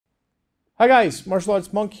Hi guys, Martial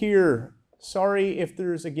Arts Monk here. Sorry if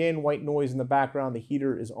there's again white noise in the background, the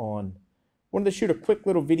heater is on. Wanted to shoot a quick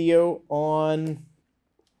little video on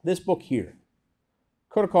this book here.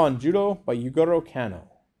 Kodokan Judo by Jigoro Kano,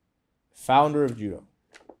 founder of Judo.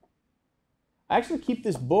 I actually keep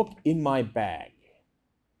this book in my bag,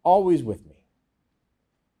 always with me.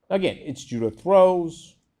 Again, it's Judo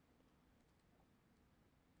throws,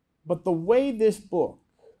 but the way this book,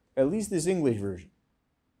 at least this English version,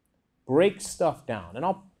 breaks stuff down, and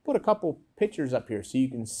I'll put a couple pictures up here so you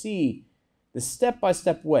can see the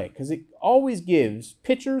step-by-step way, because it always gives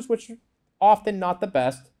pictures, which are often not the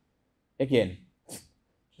best. Again,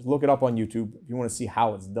 just look it up on YouTube if you want to see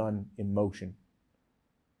how it's done in motion.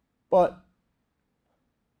 But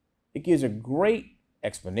it gives a great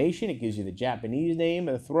explanation. It gives you the Japanese name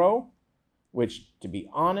of the throw, which, to be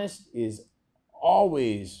honest, is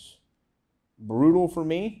always brutal for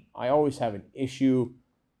me. I always have an issue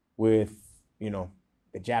with,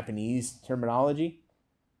 the Japanese terminology.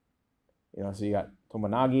 So you got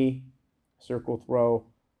tomonagi, circle throw,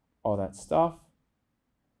 all that stuff.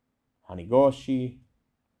 Hanigoshi,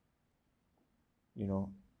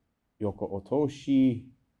 yoko otoshi,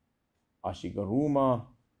 ashigaruma.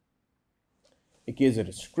 It gives a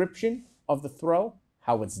description of the throw,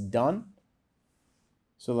 how it's done.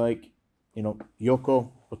 So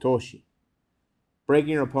yoko otoshi.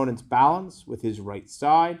 Breaking your opponent's balance with his right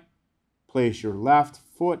side. Place your left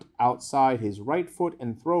foot outside his right foot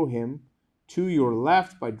and throw him to your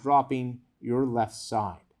left by dropping your left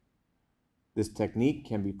side. This technique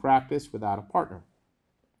can be practiced without a partner.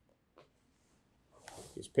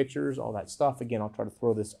 Here's pictures, all that stuff. Again, I'll try to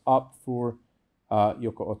throw this up for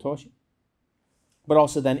yoko otoshi. But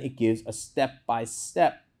also then it gives a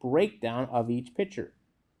step-by-step breakdown of each picture,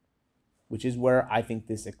 which is where I think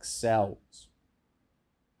this excels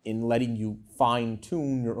in letting you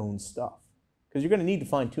fine-tune your own stuff. Because you're going to need to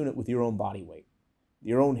fine-tune it with your own body weight,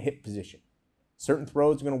 your own hip position. Certain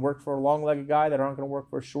throws are going to work for a long-legged guy that aren't going to work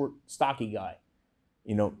for a short, stocky guy.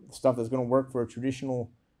 Stuff that's going to work for a traditional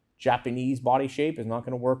Japanese body shape is not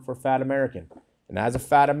going to work for a fat American. And as a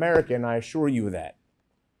fat American, I assure you of that.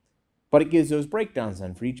 But it gives those breakdowns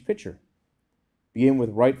then for each picture. Begin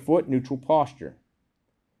with right foot, neutral posture.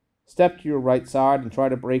 Step to your right side and try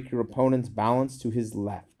to break your opponent's balance to his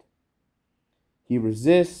left. He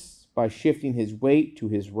resists by shifting his weight to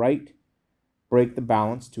his right. Break the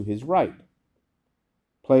balance to his right.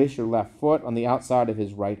 Place your left foot on the outside of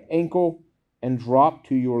his right ankle and drop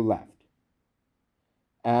to your left.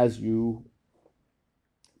 As you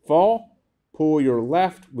fall, pull your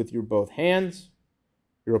left with your both hands.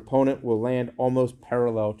 Your opponent will land almost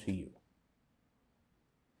parallel to you.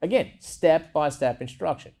 Again, step-by-step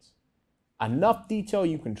instructions. Enough detail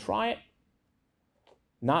you can try it,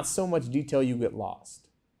 not so much detail you get lost.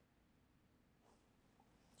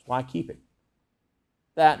 That's why I keep it.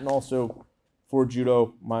 That, and also for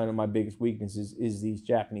Judo, one of my biggest weaknesses is these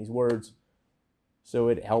Japanese words. So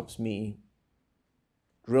it helps me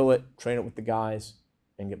drill it, train it with the guys,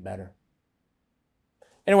 and get better.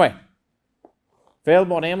 Anyway,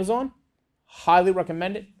 available on Amazon. Highly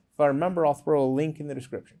recommend it. If I remember, I'll throw a link in the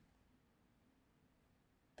description.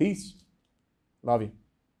 Peace. Love you.